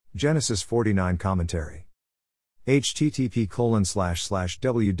Genesis 49 Commentary.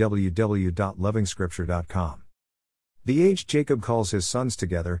 http://www.lovingscripture.com. The aged Jacob calls his sons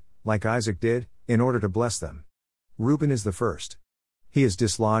together, like Isaac did, in order to bless them. Reuben is the first. He is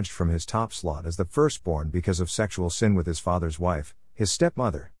dislodged from his top slot as the firstborn because of sexual sin with his father's wife, his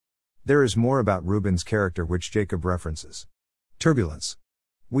stepmother. There is more about Reuben's character which Jacob references. Turbulence.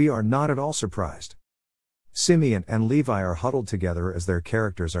 We are not at all surprised. Simeon and Levi are huddled together as their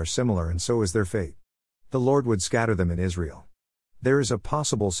characters are similar and so is their fate. The Lord would scatter them in Israel. There is a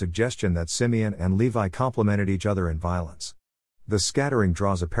possible suggestion that Simeon and Levi complemented each other in violence. The scattering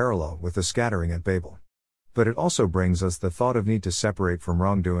draws a parallel with the scattering at Babel. But it also brings us the thought of need to separate from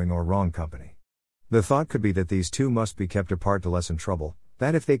wrongdoing or wrong company. The thought could be that these two must be kept apart to lessen trouble,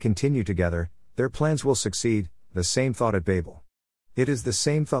 that if they continue together, their plans will succeed, the same thought at Babel. It is the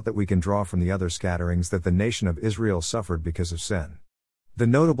same thought that we can draw from the other scatterings that the nation of Israel suffered because of sin. The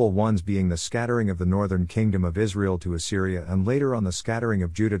notable ones being the scattering of the northern kingdom of Israel to Assyria and later on the scattering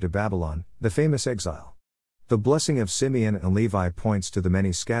of Judah to Babylon, the famous exile. The blessing of Simeon and Levi points to the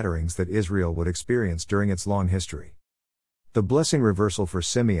many scatterings that Israel would experience during its long history. The blessing reversal for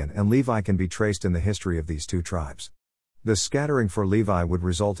Simeon and Levi can be traced in the history of these two tribes. The scattering for Levi would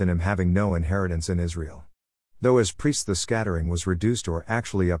result in him having no inheritance in Israel. Though as priests the scattering was reduced or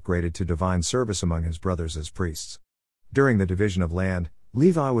actually upgraded to divine service among his brothers as priests. During the division of land,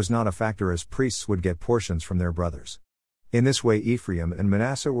 Levi was not a factor as priests would get portions from their brothers. In this way Ephraim and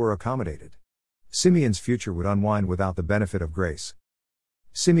Manasseh were accommodated. Simeon's future would unwind without the benefit of grace.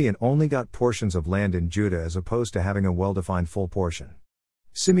 Simeon only got portions of land in Judah as opposed to having a well-defined full portion.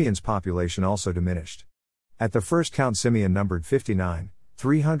 Simeon's population also diminished. At the first count Simeon numbered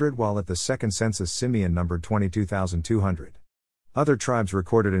 59,300 while at the second census Simeon numbered 22,200. Other tribes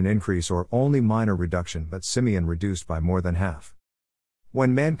recorded an increase or only minor reduction but Simeon reduced by more than half.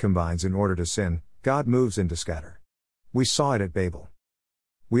 When man combines in order to sin, God moves in to scatter. We saw it at Babel.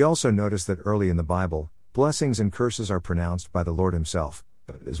 We also notice that early in the Bible, blessings and curses are pronounced by the Lord himself,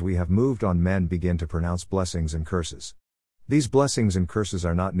 but as we have moved on men begin to pronounce blessings and curses. These blessings and curses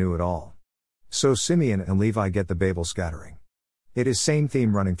are not new at all. So Simeon and Levi get the Babel scattering. It is same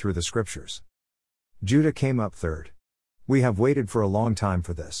theme running through the scriptures. Judah came up third. We have waited for a long time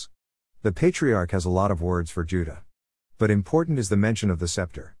for this. The patriarch has a lot of words for Judah. But important is the mention of the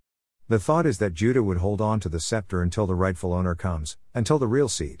scepter. The thought is that Judah would hold on to the scepter until the rightful owner comes, until the real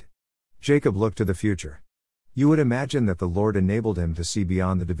seed. Jacob looked to the future. You would imagine that the Lord enabled him to see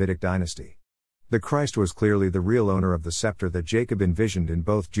beyond the Davidic dynasty. The Christ was clearly the real owner of the scepter that Jacob envisioned in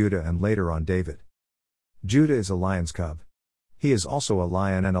both Judah and later on David. Judah is a lion's cub. He is also a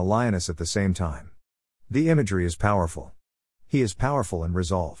lion and a lioness at the same time. The imagery is powerful. He is powerful and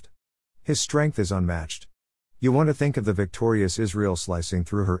resolved. His strength is unmatched. You want to think of the victorious Israel slicing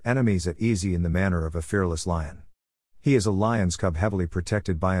through her enemies at ease in the manner of a fearless lion. He is a lion's cub heavily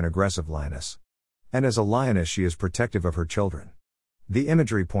protected by an aggressive lioness. And as a lioness she is protective of her children. The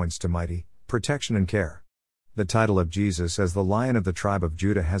imagery points to mighty protection and care. The title of Jesus as the Lion of the tribe of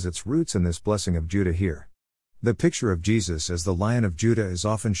Judah has its roots in this blessing of Judah here. The picture of Jesus as the Lion of Judah is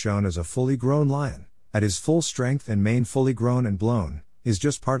often shown as a fully grown lion, at his full strength and mane fully grown and blown, is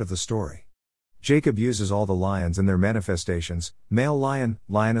just part of the story. Jacob uses all the lions in their manifestations, male lion,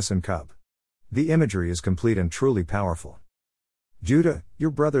 lioness and cub. The imagery is complete and truly powerful. Judah, your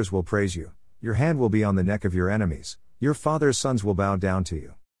brothers will praise you, your hand will be on the neck of your enemies, your father's sons will bow down to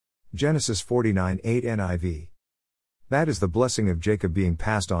you. Genesis 49:8 NIV. That is the blessing of Jacob being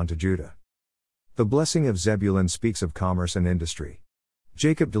passed on to Judah. The blessing of Zebulun speaks of commerce and industry.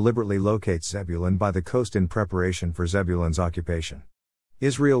 Jacob deliberately locates Zebulun by the coast in preparation for Zebulun's occupation.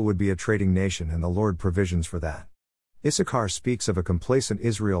 Israel would be a trading nation and the Lord provisions for that. Issachar speaks of a complacent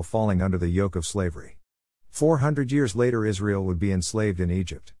Israel falling under the yoke of slavery. 400 years later Israel would be enslaved in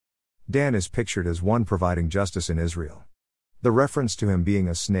Egypt. Dan is pictured as one providing justice in Israel. The reference to him being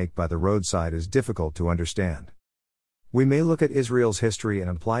a snake by the roadside is difficult to understand. We may look at Israel's history and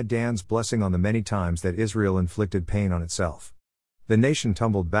apply Dan's blessing on the many times that Israel inflicted pain on itself. The nation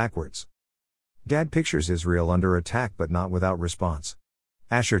tumbled backwards. Gad pictures Israel under attack but not without response.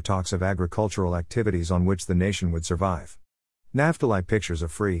 Asher talks of agricultural activities on which the nation would survive. Naphtali pictures a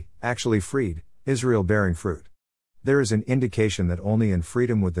free, actually freed, Israel bearing fruit. There is an indication that only in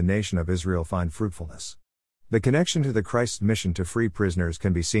freedom would the nation of Israel find fruitfulness. The connection to the Christ's mission to free prisoners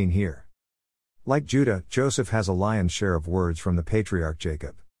can be seen here. Like Judah, Joseph has a lion's share of words from the patriarch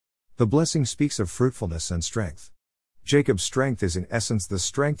Jacob. The blessing speaks of fruitfulness and strength. Jacob's strength is in essence the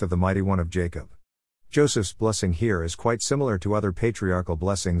strength of the mighty one of Jacob. Joseph's blessing here is quite similar to other patriarchal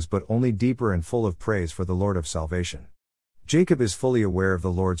blessings but only deeper and full of praise for the Lord of salvation. Jacob is fully aware of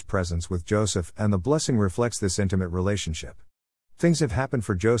the Lord's presence with Joseph, and the blessing reflects this intimate relationship. Things have happened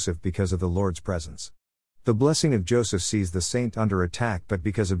for Joseph because of the Lord's presence. The blessing of Joseph sees the saint under attack, but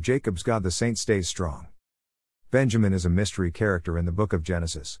because of Jacob's God, the saint stays strong. Benjamin is a mystery character in the book of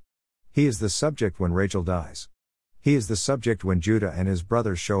Genesis. He is the subject when Rachel dies. He is the subject when Judah and his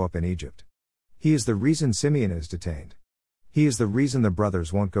brothers show up in Egypt. He is the reason Simeon is detained. He is the reason the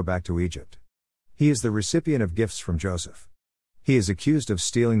brothers won't go back to Egypt. He is the recipient of gifts from Joseph. He is accused of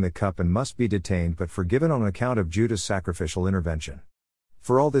stealing the cup and must be detained but forgiven on account of Judah's sacrificial intervention.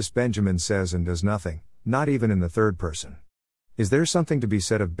 For all this, Benjamin says and does nothing, not even in the third person. Is there something to be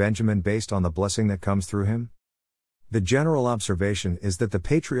said of Benjamin based on the blessing that comes through him? The general observation is that the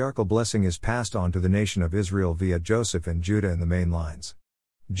patriarchal blessing is passed on to the nation of Israel via Joseph and Judah in the main lines.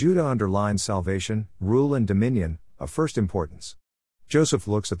 Judah underlines salvation, rule and dominion, of first importance. Joseph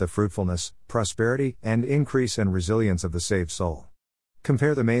looks at the fruitfulness, prosperity, and increase and resilience of the saved soul.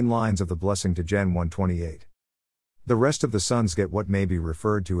 Compare the main lines of the blessing to Gen 1:28. The rest of the sons get what may be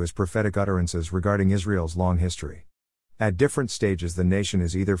referred to as prophetic utterances regarding Israel's long history. At different stages the nation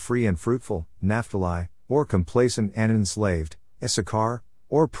is either free and fruitful, Naphtali, or complacent and enslaved, Issachar,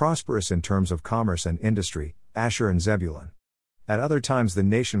 or prosperous in terms of commerce and industry, Asher and Zebulun. At other times the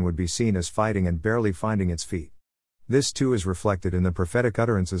nation would be seen as fighting and barely finding its feet. This too is reflected in the prophetic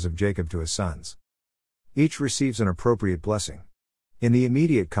utterances of Jacob to his sons. Each receives an appropriate blessing. In the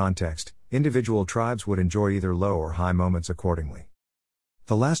immediate context, individual tribes would enjoy either low or high moments accordingly.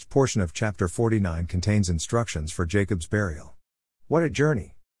 The last portion of chapter 49 contains instructions for Jacob's burial. What a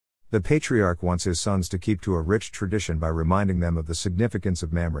journey! The patriarch wants his sons to keep to a rich tradition by reminding them of the significance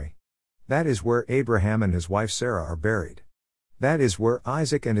of Mamre. That is where Abraham and his wife Sarah are buried. That is where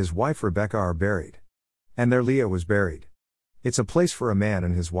Isaac and his wife Rebekah are buried. And there Leah was buried. It's a place for a man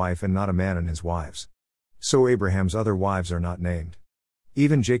and his wife and not a man and his wives. So Abraham's other wives are not named.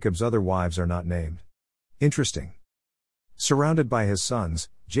 Even Jacob's other wives are not named. Interesting. Surrounded by his sons,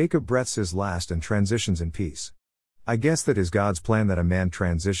 Jacob breathes his last and transitions in peace. I guess that is God's plan, that a man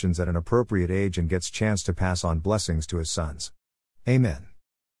transitions at an appropriate age and gets chance to pass on blessings to his sons. Amen.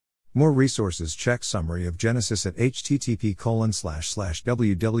 More resources: check summary of Genesis at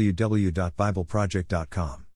http://www.bibleproject.com.